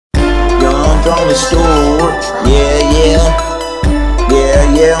drama, Stewart. Yeah.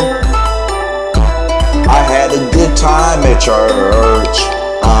 I had a good time at church.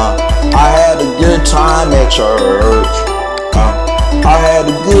 I had a good time at church. I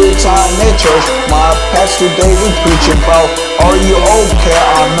had a good time at church. My pastor David preaching about, are you okay?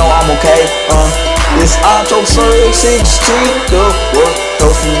 I know I'm okay. It's October 16th. The work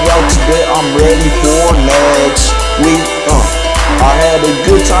helps me out today. I'm ready for next week. I had a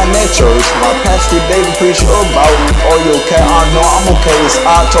good time at church. My pastor David preached about, are you okay? I know I'm okay. It's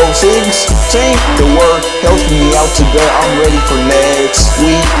October 16th. The word helps me out today. I'm ready for next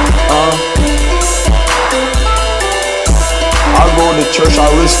week. I go to church, I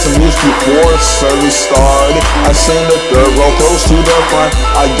listen to music before service started. I sing the third row close to the front.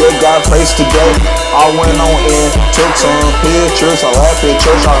 I give God praise today. I went on in, took some pictures. I laughed at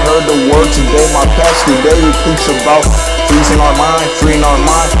church, I heard the word today. My pastor David preached about freezing our mind, freeing our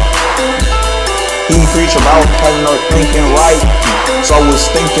mind. He preached about having our thinking right. So I was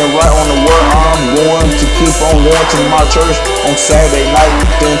thinking right on the word. I'm going to keep on going to my church on Saturday night.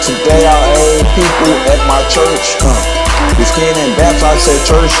 Then today I had people at my church. Was getting baptized at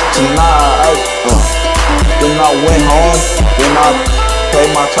church tonight. Then I went home. Then I paid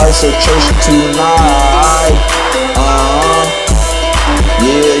my tithes at church tonight.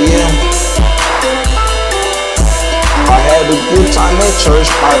 Yeah. I had a good time at church.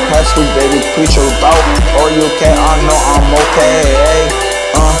 My pastor David preached about, are you okay? I know I'm okay.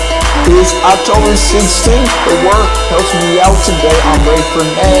 It's October 16th. The word helps me out today. I'm ready for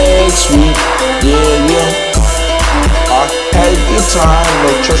next week. Yeah. I had a good time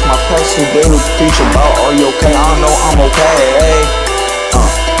at church. My pastor David preached about, are you okay? I know I'm okay.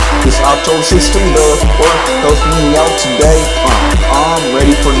 It's October 16th. The word helps me out today. I'm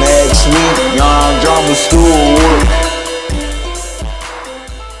ready for next week. Young drama, Stewart.